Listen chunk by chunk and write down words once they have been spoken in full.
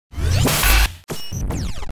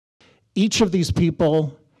each of these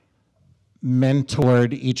people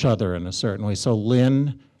mentored each other in a certain way. So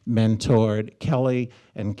Lynne mentored Kelley,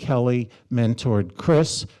 and Kelley mentored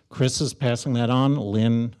Chris. Chris is passing that on.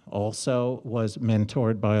 Lynne also was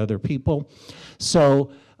mentored by other people.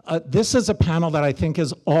 So this is a panel that I think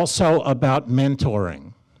is also about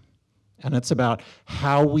mentoring. And it's about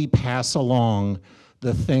how we pass along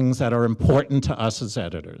the things that are important to us as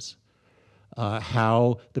editors.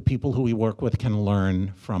 How the people who we work with can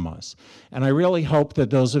learn from us. And I really hope that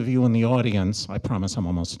those of you in the audience, I promise I'm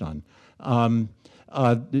almost done,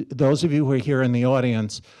 those of you who are here in the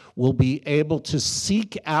audience will be able to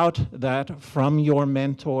seek out that from your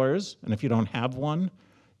mentors, and if you don't have one,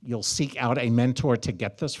 you'll seek out a mentor to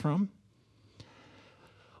get this from.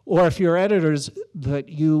 Or if you're editors, that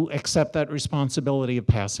you accept that responsibility of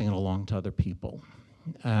passing it along to other people.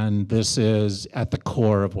 And this is at the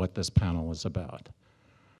core of what this panel is about.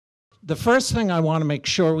 The first thing I want to make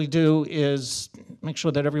sure we do is make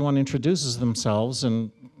sure that everyone introduces themselves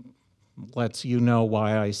and lets you know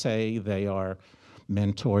why I say they are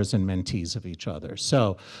mentors and mentees of each other.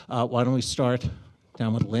 So why don't we start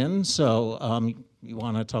down with Lynne? So you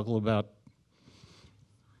want to talk a little about,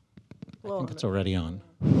 I think it's already on.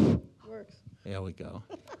 Works. There we go.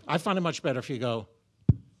 I find it much better if you go.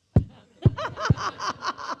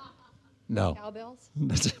 No. Cowbells?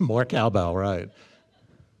 That's more cowbell, right.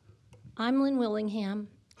 I'm Lynne Willingham.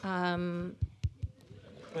 Yeah.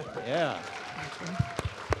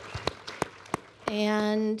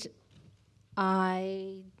 And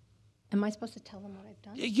am I supposed to tell them what I've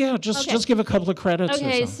done? Yeah, just give a couple of credits.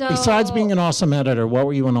 Okay, or something. Besides being an awesome editor, what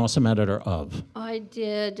were you an awesome editor of? I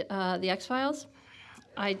did The X-Files.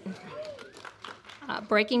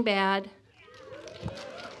 Breaking Bad.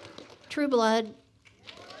 True Blood.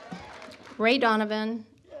 Ray Donovan.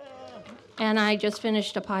 And I just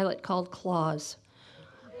finished a pilot called Claws.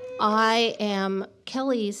 I am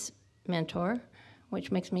Kelley's mentor,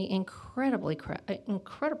 which makes me incredibly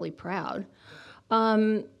proud.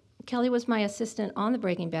 Kelley was my assistant on the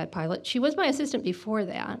Breaking Bad pilot. She was my assistant before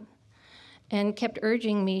that and kept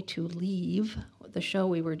urging me to leave the show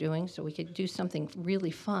we were doing so we could do something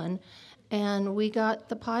really fun. And we got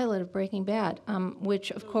the pilot of Breaking Bad,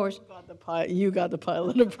 which, of course... You got the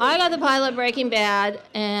pilot of Breaking Bad. I got the pilot of Breaking Bad,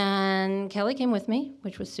 and Kelley came with me,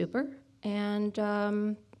 which was super. And,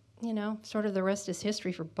 you know, sort of the rest is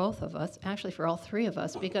history for both of us, actually for all three of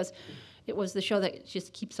us, because it was the show that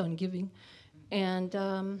just keeps on giving. And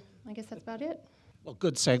I guess that's about it. Well,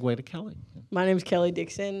 good segue to Kelley. My name's Kelley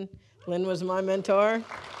Dixon. Lynne was my mentor.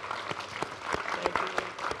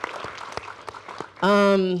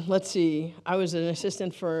 Let's see. I was an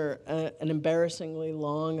assistant for an embarrassingly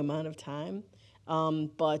long amount of time,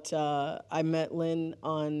 but I met Lynne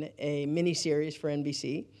on a mini-series for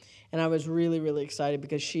NBC, and I was really, really excited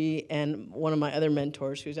because she and one of my other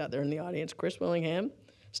mentors, who's out there in the audience, Chris Willingham.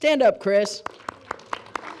 Stand up, Chris.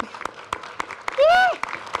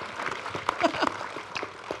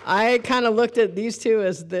 I kind of looked at these two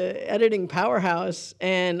as the editing powerhouse,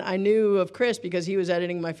 and I knew of Chris because he was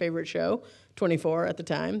editing my favorite show, 24 at the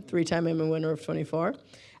time, 3-time Emmy winner of 24.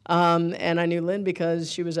 And I knew Lynne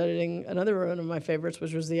because she was editing another one of my favorites,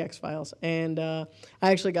 which was The X-Files. And I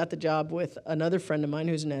actually got the job with another friend of mine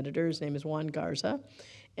who's an editor. His name is Juan Garza.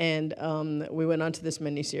 And we went on to this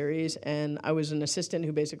mini-series, and I was an assistant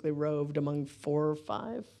who basically roved among four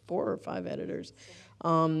or five editors.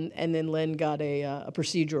 And then Lynne got a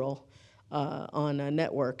procedural on a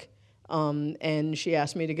network. And she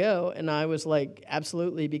asked me to go, and I was like,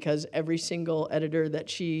 absolutely, because every single editor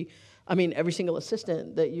that every single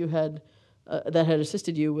assistant that you had, that had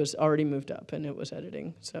assisted you was already moved up, and it was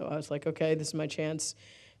editing. So I was like, okay, this is my chance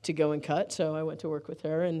to go and cut. So I went to work with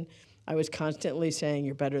her, and I was constantly saying,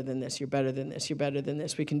 you're better than this, you're better than this, you're better than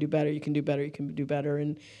this, we can do better, you can do better, you can do better.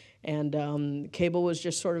 And cable was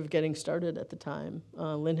just sort of getting started at the time.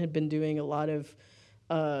 Lynne had been doing a lot of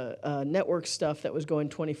network stuff that was going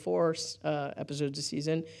 24 episodes a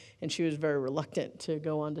season, and she was very reluctant to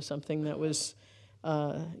go on to something that was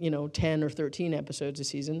 10 or 13 episodes a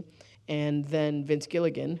season. And then Vince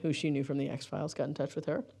Gilligan, who she knew from The X-Files, got in touch with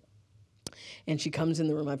her. And she comes in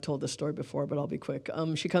the room. I've told this story before, but I'll be quick.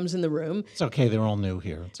 She comes in the room. It's okay. They're all new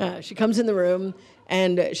here. She comes in the room,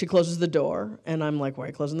 and she closes the door. And I'm like, why are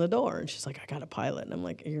you closing the door? And she's like, I got a pilot. And I'm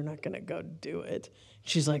like, you're not going to go do it.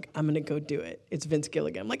 She's like, I'm going to go do it. It's Vince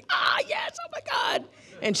Gilligan. I'm like, yes, oh, my God.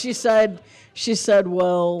 And she said,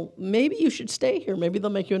 well, maybe you should stay here. Maybe they'll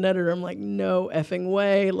make you an editor. I'm like, no effing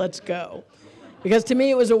way. Let's go. Because to me,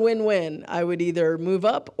 it was a win-win. I would either move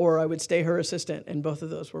up or I would stay her assistant, and both of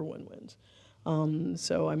those were win-wins.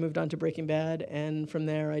 So I moved on to Breaking Bad, and from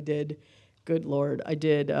there I did good Lord, I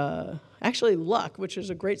did actually Luck, which is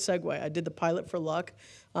a great segue. I did the pilot for Luck,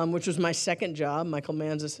 which was my second job. Michael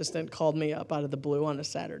Mann's assistant called me up out of the blue on a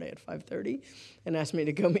Saturday at 5:30 and asked me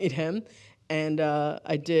to go meet him. And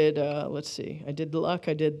I did, let's see, I did Luck,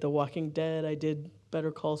 I did The Walking Dead, I did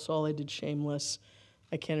Better Call Saul, I did Shameless.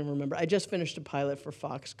 I can't even remember. I just finished a pilot for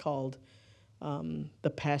Fox called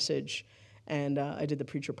The Passage, and I did the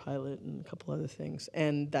Preacher pilot and a couple other things.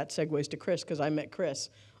 And that segues to Chris, because I met Chris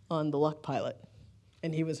on the Luck pilot,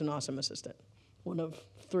 and he was an awesome assistant, one of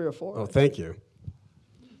 3 or 4. Oh, thank you.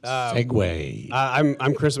 Segue.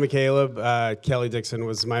 I'm Chris McCaleb. Kelley Dixon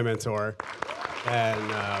was my mentor,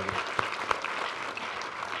 and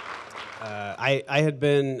I had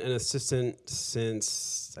been an assistant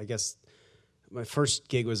since, I guess, my first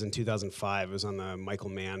gig was in 2005. It was on the Michael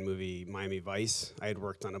Mann movie, Miami Vice. I had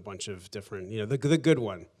worked on a bunch of different, the good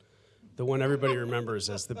one. The one everybody remembers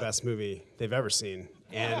as the best movie they've ever seen.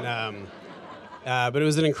 And but it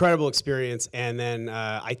was an incredible experience. And then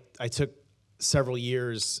I took several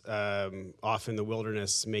years off in the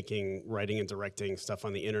wilderness writing and directing stuff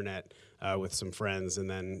on the internet with some friends. And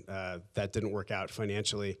then that didn't work out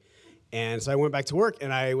financially. And so I went back to work,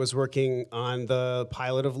 and I was working on the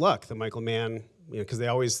pilot of Luck, the Michael Mann, because they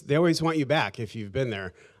always want you back if you've been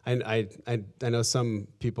there. I know some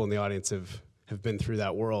people in the audience have been through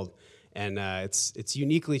that world, and it's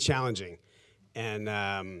uniquely challenging. And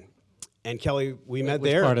Kelley, we met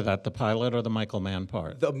there. Which part of that, the pilot or the Michael Mann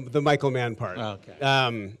part? The Michael Mann part. Oh,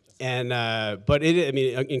 okay. But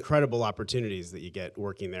incredible opportunities that you get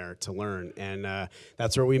working there to learn, and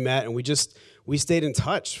that's where we met, and we stayed in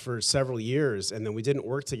touch for several years, and then we didn't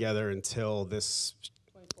work together until this,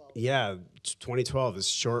 2012, this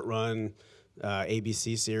short run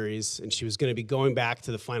ABC series, and she was going to be going back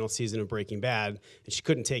to the final season of Breaking Bad, and she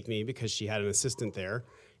couldn't take me because she had an assistant there,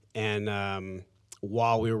 and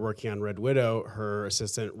while we were working on Red Widow, her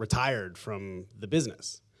assistant retired from the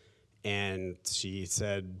business. And she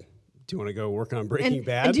said, do you want to go work on Breaking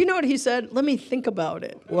Bad? And do you know what he said? Let me think about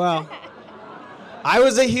it. Well, I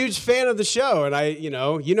was a huge fan of the show, and you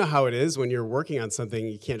know how it is when you're working on something,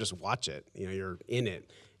 you can't just watch it. You're in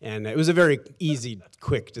it. And it was a very easy,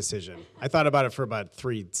 quick decision. I thought about it for about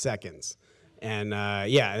 3 seconds. And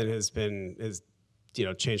it has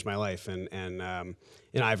changed my life. And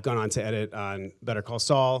I've gone on to edit on Better Call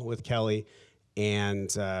Saul with Kelley,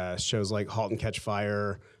 and shows like *Halt and Catch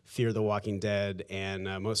Fire*, *Fear the Walking Dead*, and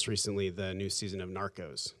most recently the new season of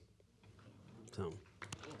 *Narcos*. So.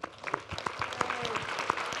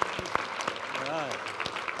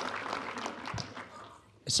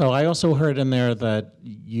 So I also heard in there that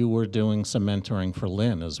you were doing some mentoring for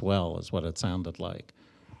Lynne as well, is what it sounded like.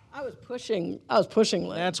 I was pushing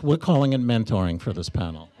Lynne. We're calling it mentoring for this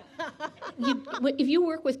panel. If you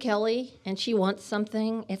work with Kelley and she wants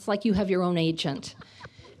something, it's like you have your own agent.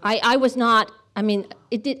 I was not,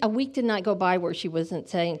 a week did not go by where she wasn't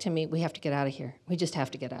saying to me, we have to get out of here. We just have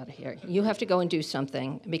to get out of here. You have to go and do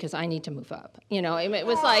something because I need to move up. It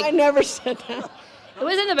was like. I never said that. It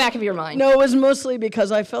was in the back of your mind. No, it was mostly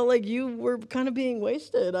because I felt like you were kind of being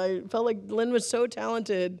wasted. I felt like Lynne was so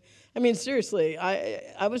talented. Seriously,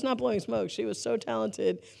 I was not blowing smoke. She was so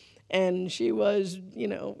talented. And she was,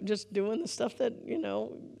 just doing the stuff that,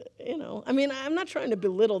 I'm not trying to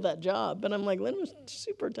belittle that job, but I'm like, Lynne was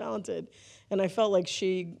super talented. And I felt like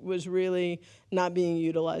she was really not being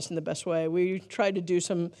utilized in the best way. We tried to do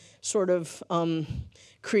some sort of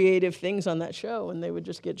creative things on that show, and they would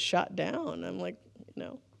just get shot down. I'm like,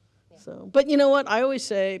 So, but you know what? I always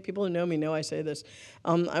say, people who know me know I say this.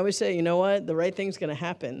 I always say, you know what? The right thing's going to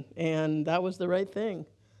happen. And that was the right thing.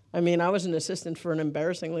 I was an assistant for an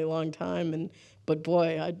embarrassingly long time, but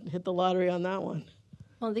boy, I hit the lottery on that one.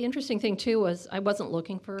 Well, the interesting thing, too, was I wasn't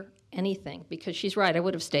looking for anything, because she's right, I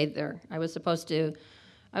would have stayed there. I was supposed to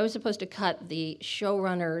cut the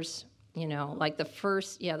showrunners, like the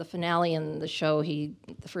finale in the show, the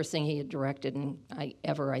first thing he had directed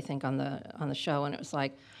I think on the show, and it was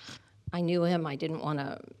like, I knew him, I didn't want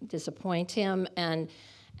to disappoint him, and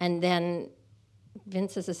then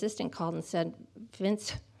Vince's assistant called and said,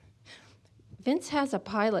 Vince has a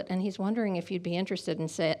pilot, and he's wondering if you'd be interested in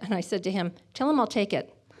it. And I said to him, tell him I'll take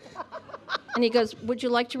it. And he goes, would you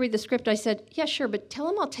like to read the script? I said, yeah, sure, but tell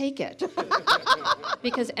him I'll take it.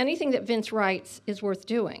 Because anything that Vince writes is worth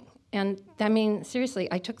doing. And seriously,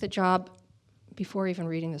 I took the job before even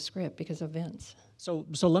reading the script because of Vince. So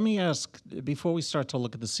let me ask, before we start to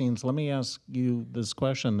look at the scenes, let me ask you this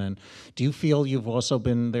question then. Do you feel you've also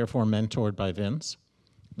been, therefore, mentored by Vince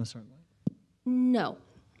in a certain way? No.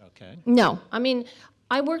 Okay. No.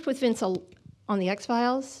 I worked with Vince on The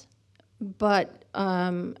X-Files, but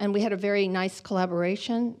and we had a very nice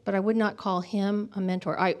collaboration, but I would not call him a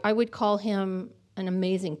mentor. I would call him an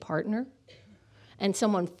amazing partner and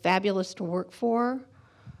someone fabulous to work for.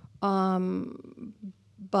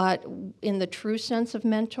 But in the true sense of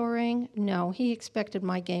mentoring, no, he expected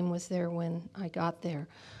my game was there when I got there.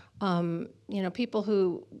 People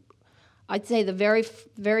who, I'd say the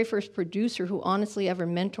very first producer who honestly ever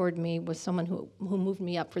mentored me was someone who moved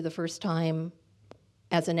me up for the first time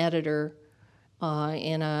as an editor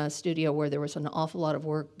in a studio where there was an awful lot of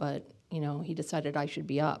work, but he decided I should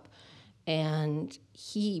be up. And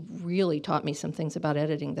he really taught me some things about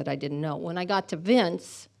editing that I didn't know. When I got to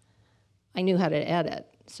Vince, I knew how to edit.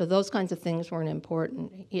 So those kinds of things weren't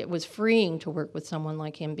important. It was freeing to work with someone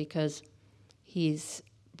like him because he's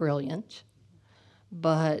brilliant.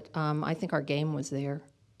 But I think our game was there,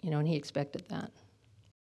 and he expected that.